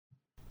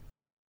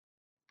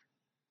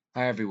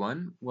Hi,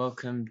 everyone.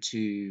 Welcome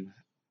to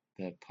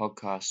the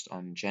podcast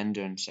on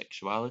gender and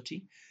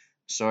sexuality.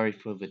 Sorry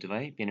for the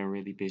delay, been a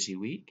really busy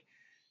week.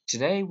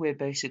 Today, we're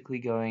basically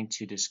going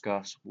to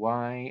discuss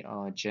why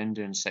are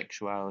gender and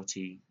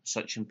sexuality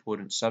such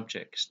important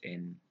subjects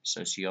in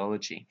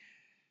sociology.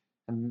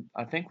 And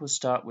I think we'll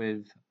start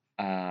with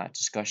a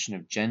discussion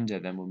of gender,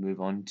 then we'll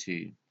move on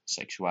to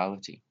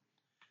sexuality.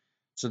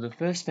 So, the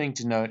first thing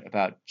to note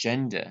about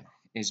gender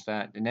is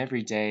that in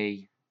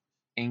everyday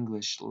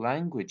English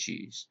language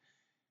use,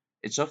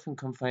 it's often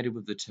conflated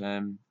with the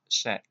term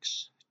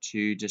sex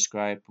to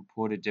describe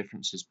purported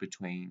differences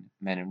between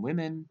men and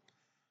women,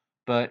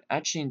 but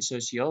actually in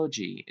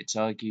sociology, it's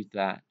argued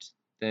that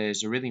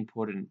there's a really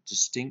important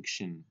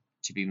distinction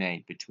to be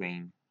made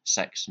between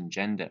sex and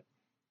gender.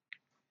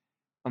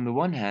 On the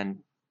one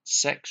hand,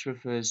 sex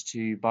refers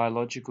to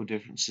biological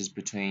differences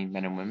between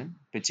men and women,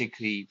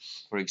 particularly,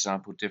 for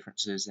example,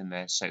 differences in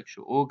their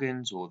sexual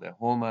organs or their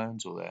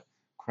hormones or their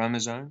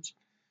chromosomes.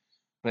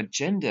 But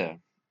gender,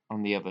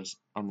 on the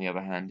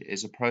other hand,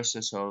 is a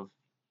process of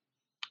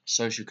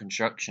social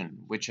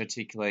construction, which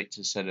articulates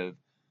a set of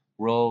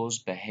roles,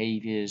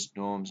 behaviors,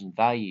 norms, and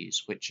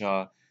values which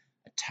are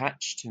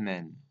attached to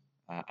men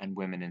and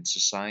women in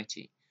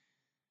society.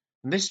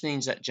 And this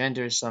means that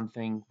gender is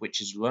something which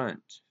is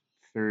learnt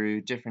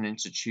through different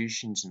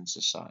institutions in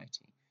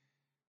society,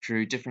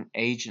 through different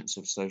agents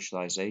of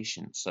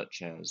socialization,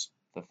 such as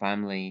the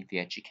family, the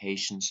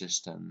education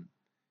system,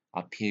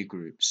 our peer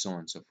groups, so on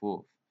and so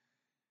forth.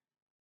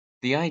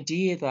 The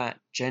idea that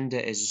gender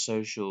is a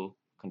social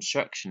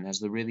construction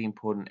has the really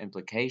important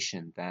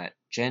implication that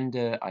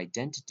gender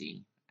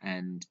identity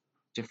and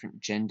different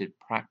gendered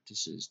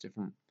practices,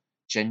 different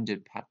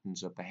gendered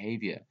patterns of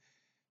behavior,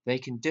 they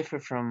can differ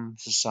from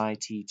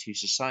society to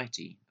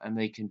society and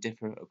they can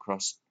differ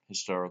across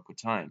historical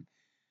time.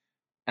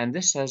 And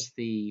this has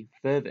the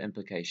further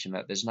implication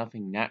that there's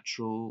nothing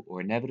natural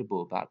or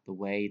inevitable about the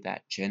way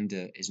that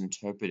gender is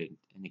interpreted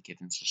in a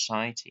given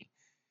society.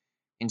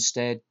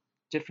 Instead,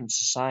 different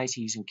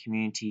societies and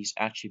communities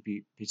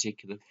attribute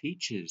particular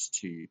features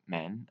to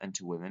men and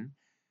to women,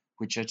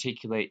 which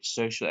articulate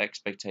social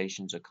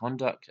expectations of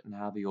conduct and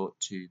how they ought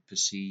to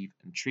perceive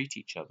and treat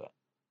each other.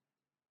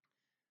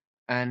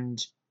 And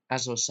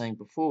as I was saying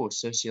before,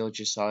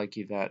 sociologists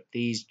argue that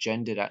these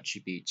gendered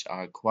attributes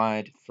are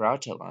acquired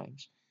throughout our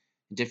lives,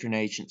 different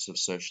agents of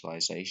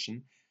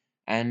socialization,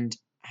 and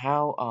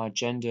how our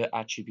gender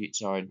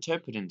attributes are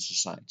interpreted in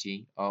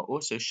society are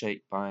also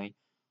shaped by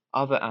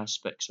other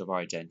aspects of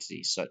our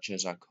identity, such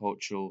as our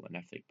cultural and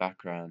ethnic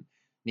background,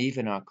 and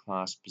even our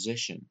class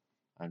position,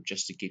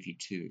 just to give you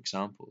two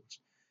examples.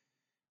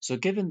 So,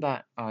 given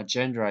that our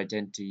gender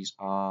identities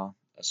are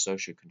a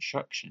social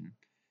construction,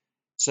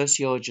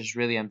 sociologists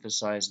really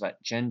emphasize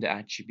that gender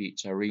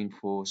attributes are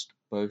reinforced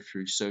both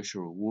through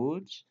social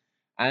rewards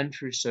and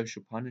through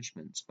social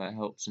punishments that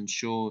helps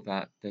ensure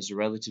that there's a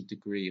relative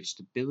degree of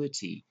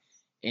stability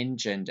in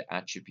gender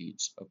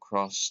attributes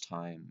across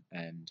time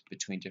and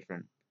between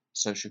different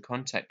social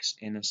contexts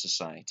in a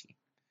society.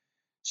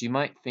 So you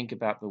might think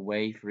about the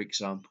way, for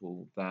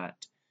example, that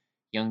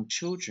young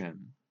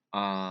children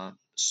are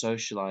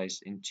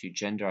socialized into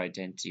gender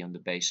identity on the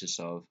basis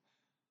of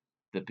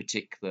the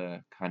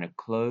particular kind of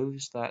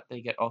clothes that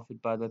they get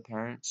offered by their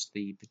parents,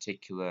 the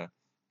particular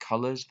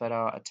colors that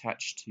are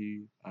attached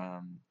to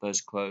those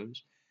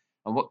clothes,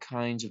 and what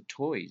kinds of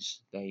toys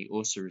they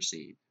also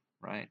receive,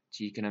 right?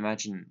 So you can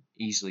imagine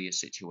easily a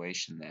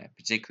situation there,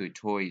 particularly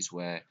toys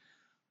where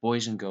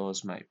boys and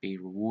girls might be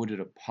rewarded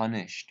or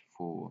punished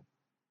for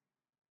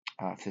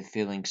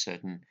fulfilling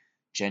certain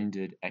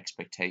gendered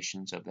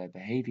expectations of their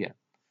behavior.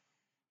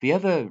 The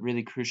other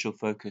really crucial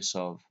focus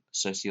of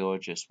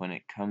sociologists when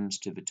it comes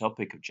to the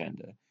topic of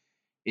gender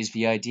is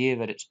the idea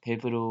that it's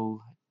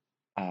pivotal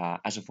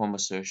as a form of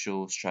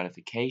social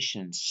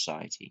stratification in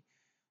society.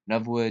 In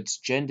other words,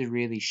 gender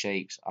really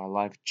shapes our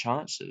life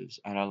chances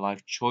and our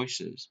life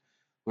choices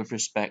with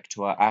respect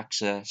to our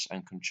access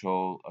and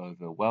control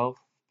over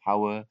wealth,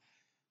 power,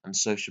 and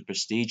social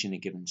prestige in a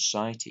given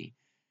society.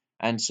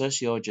 And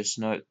sociologists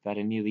note that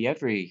in nearly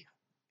every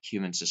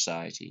human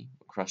society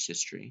across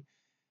history,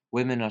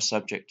 women are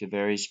subject to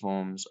various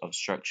forms of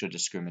structural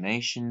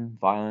discrimination,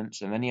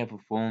 violence, and many other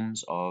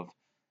forms of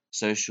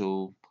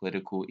social,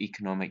 political,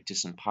 economic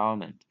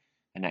disempowerment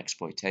and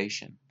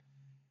exploitation.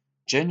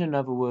 Gender, in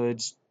other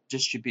words,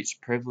 distributes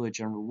privilege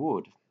and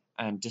reward,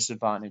 and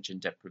disadvantage and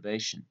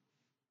deprivation.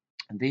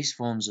 And these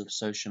forms of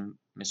social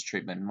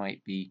mistreatment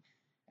might be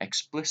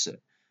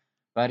explicit,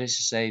 that is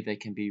to say, they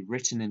can be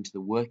written into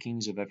the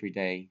workings of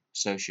everyday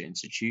social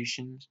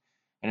institutions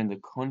and in the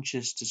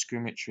conscious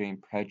discriminatory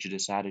and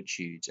prejudiced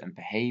attitudes and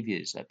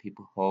behaviors that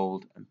people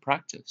hold and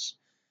practice.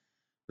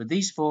 But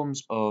these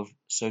forms of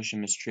social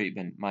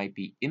mistreatment might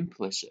be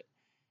implicit,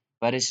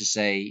 that is to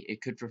say,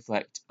 it could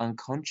reflect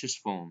unconscious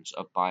forms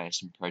of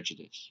bias and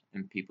prejudice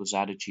in people's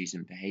attitudes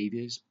and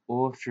behaviors,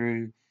 or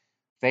through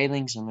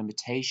failings and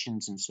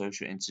limitations in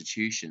social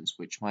institutions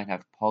which might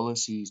have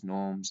policies,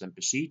 norms, and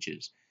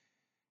procedures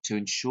to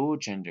ensure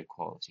gender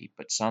equality,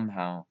 but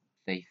somehow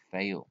they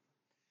fail.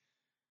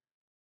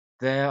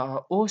 There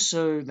are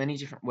also many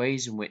different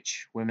ways in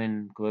which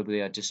women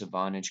globally are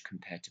disadvantaged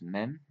compared to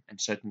men. In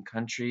certain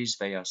countries,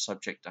 they are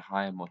subject to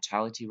higher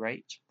mortality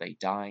rates. They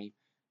die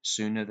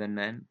sooner than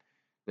men.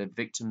 They're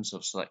victims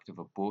of selective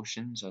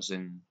abortions, as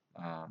in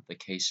the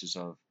cases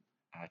of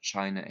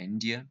China and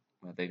India,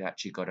 where they've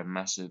actually got a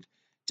massive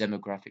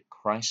demographic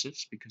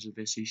crisis because of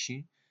this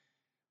issue.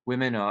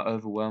 Women are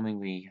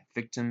overwhelmingly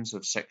victims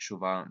of sexual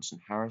violence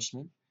and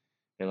harassment.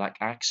 They lack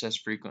access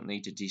frequently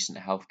to decent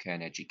healthcare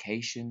and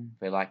education.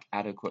 They lack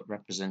adequate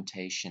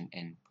representation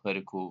in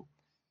political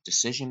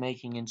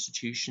decision-making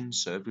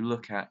institutions. So if we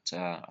look at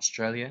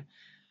Australia,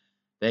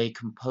 they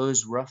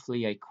compose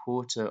roughly a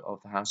quarter of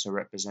the House of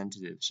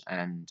Representatives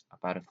and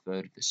about a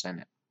third of the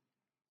Senate.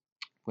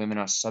 Women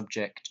are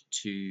subject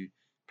to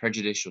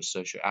prejudicial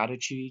social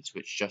attitudes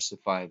which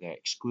justify their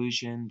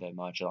exclusion, their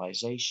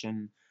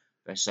marginalization,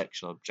 their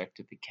sexual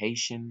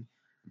objectification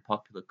in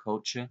popular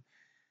culture.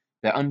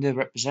 They're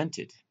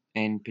underrepresented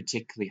in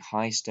particularly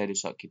high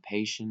status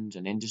occupations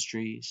and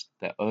industries.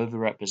 They're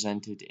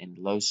overrepresented in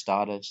low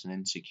status and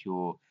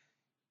insecure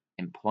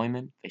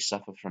employment. They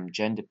suffer from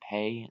gender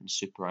pay and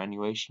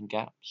superannuation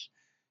gaps.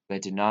 They're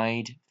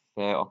denied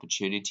fair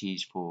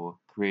opportunities for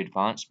career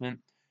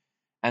advancement,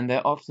 and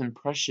they're often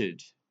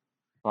pressured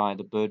by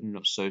the burden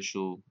of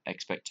social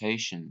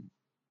expectation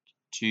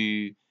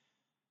to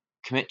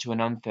commit to an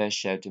unfair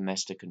share of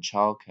domestic and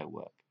childcare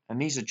work.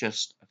 And these are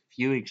just a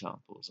few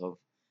examples of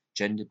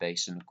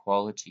gender-based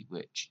inequality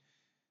which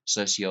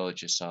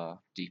sociologists are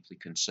deeply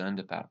concerned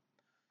about.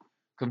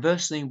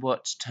 Conversely,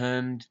 what's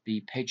termed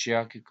the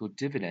patriarchal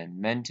dividend,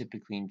 men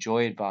typically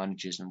enjoy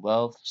advantages in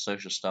wealth,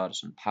 social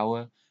status, and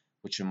power,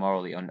 which are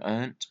morally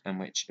unearned and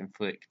which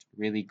inflict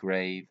really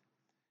grave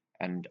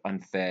and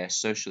unfair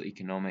social,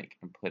 economic,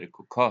 and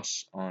political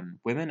costs on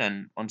women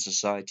and on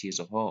society as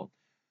a whole.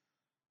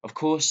 Of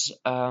course,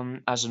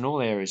 as in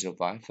all areas of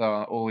life, there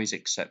are always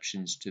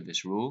exceptions to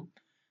this rule,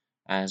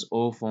 as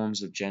all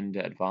forms of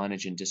gender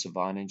advantage and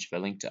disadvantage are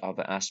linked to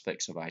other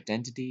aspects of our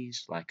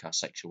identities, like our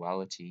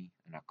sexuality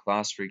and our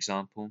class, for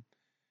example.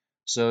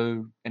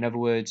 So, in other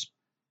words,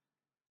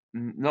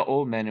 not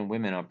all men and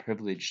women are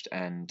privileged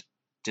and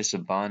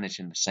disadvantaged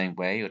in the same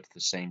way or to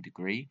the same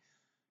degree.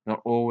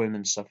 Not all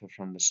women suffer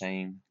from the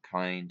same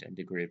kind and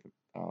degree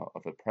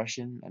of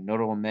oppression, and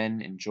not all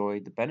men enjoy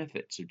the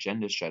benefits of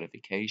gender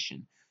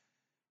stratification.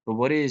 But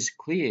what is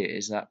clear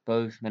is that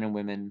both men and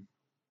women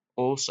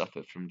all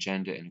suffer from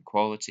gender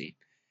inequality.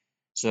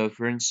 So,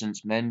 for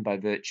instance, men, by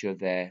virtue of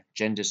their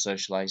gender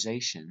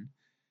socialization,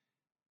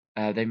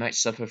 they might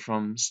suffer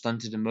from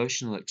stunted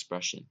emotional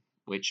expression,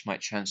 which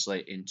might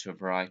translate into a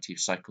variety of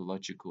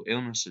psychological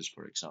illnesses,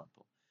 for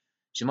example.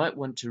 So, you might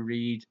want to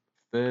read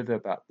further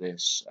about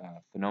this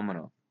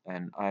phenomenon,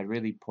 and I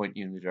really point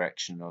you in the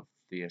direction of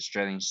the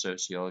Australian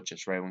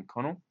sociologist Raewyn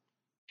Connell,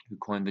 who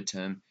coined the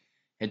term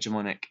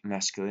hegemonic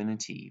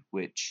masculinity,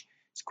 which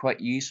is quite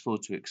useful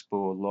to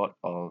explore a lot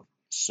of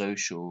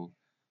social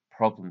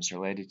problems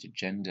related to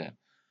gender.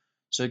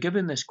 So,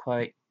 given this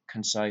quite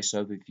concise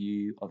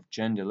overview of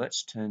gender,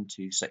 let's turn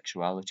to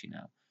sexuality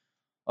now.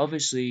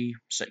 Obviously,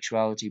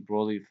 sexuality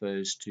broadly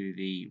refers to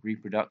the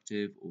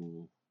reproductive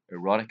or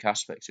erotic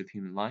aspects of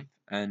human life,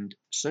 and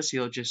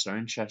sociologists are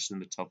interested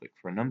in the topic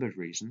for a number of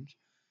reasons.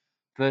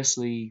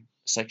 Firstly,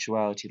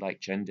 sexuality,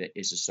 like gender,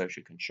 is a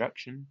social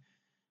construction,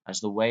 as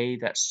the way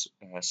that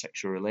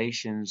sexual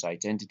relations,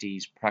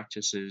 identities,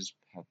 practices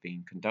have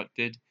been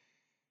conducted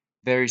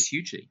varies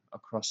hugely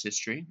across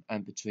history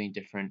and between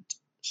different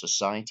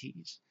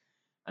societies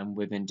and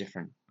within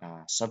different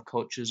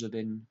subcultures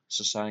within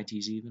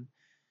societies, even.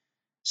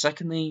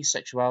 Secondly,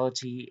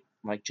 sexuality,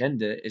 like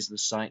gender, is the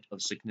site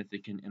of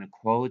significant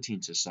inequality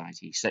in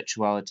society.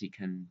 Sexuality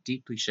can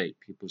deeply shape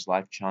people's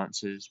life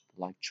chances,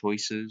 life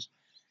choices,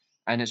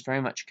 and it's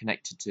very much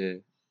connected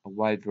to a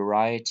wide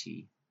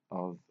variety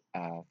of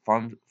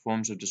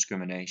forms of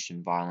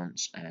discrimination,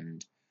 violence,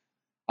 and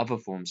other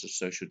forms of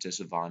social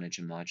disadvantage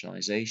and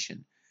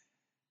marginalization.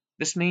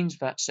 This means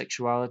that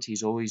sexuality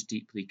is always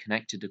deeply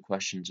connected to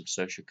questions of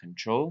social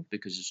control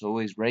because it's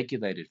always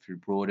regulated through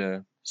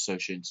broader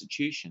social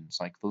institutions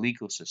like the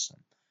legal system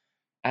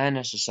and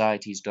a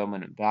society's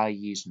dominant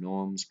values,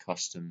 norms,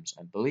 customs,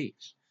 and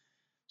beliefs.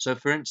 So,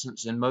 for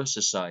instance, in most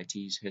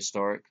societies,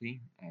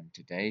 historically and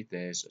today,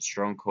 there's a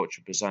strong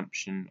cultural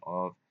presumption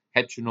of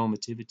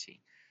heteronormativity.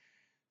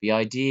 The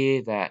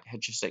idea that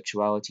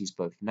heterosexuality is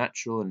both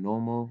natural and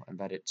normal, and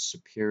that it's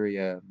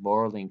superior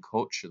morally and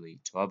culturally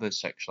to other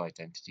sexual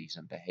identities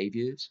and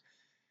behaviors.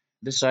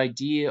 This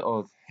idea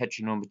of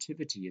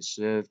heteronormativity has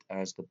served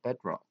as the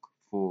bedrock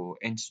for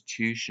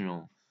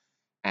institutional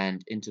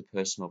and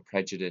interpersonal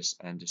prejudice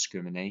and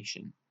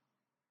discrimination.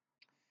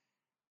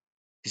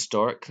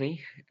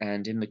 Historically,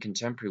 and in the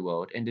contemporary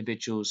world,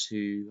 individuals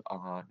who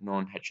are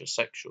non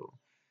heterosexual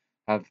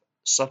have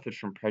suffered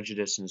from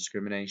prejudice and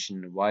discrimination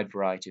in a wide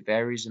variety of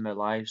areas in their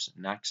lives,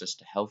 and access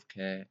to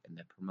healthcare, and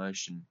their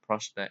promotion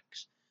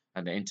prospects,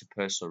 and their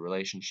interpersonal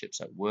relationships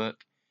at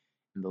work,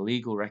 in the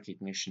legal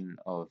recognition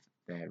of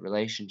their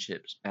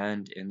relationships,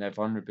 and in their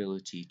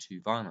vulnerability to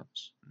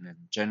violence, and in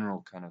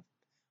general kind of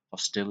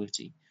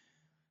hostility.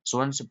 So,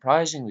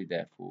 unsurprisingly,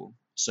 therefore,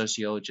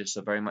 sociologists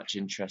are very much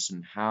interested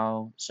in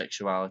how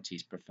sexuality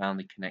is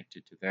profoundly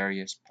connected to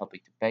various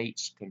public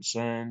debates,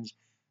 concerns,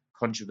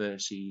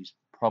 controversies,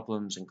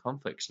 problems, and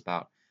conflicts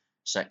about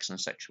sex and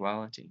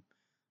sexuality.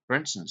 For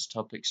instance,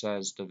 topics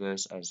as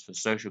diverse as the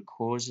social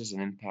causes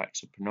and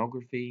impacts of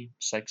pornography,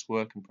 sex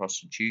work and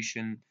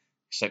prostitution,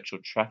 sexual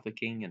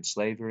trafficking and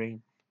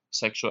slavery,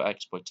 sexual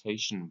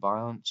exploitation and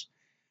violence,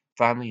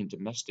 family and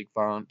domestic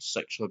violence,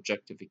 sexual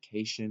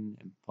objectification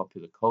and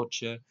popular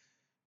culture,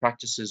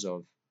 practices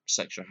of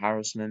sexual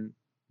harassment,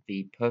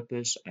 the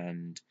purpose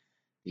and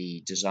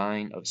the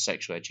design of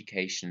sexual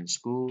education in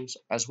schools,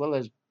 as well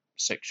as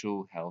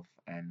sexual health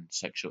and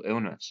sexual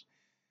illness.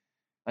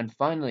 And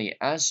finally,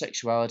 as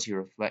sexuality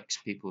reflects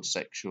people's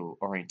sexual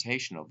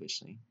orientation,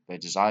 obviously, their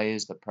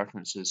desires, their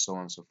preferences, so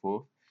on and so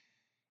forth,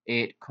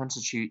 it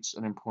constitutes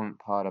an important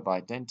part of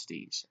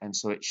identities, and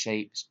so it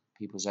shapes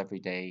people's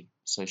everyday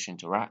social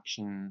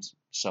interactions,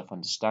 self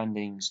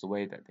understandings, the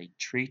way that they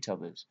treat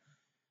others.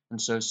 And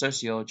so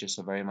sociologists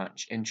are very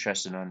much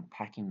interested in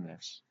unpacking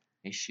this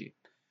issue.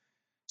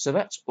 So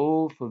that's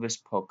all for this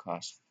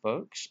podcast,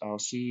 folks. I'll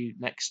see you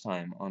next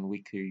time on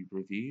Weekly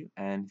Review,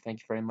 and thank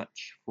you very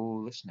much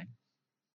for listening.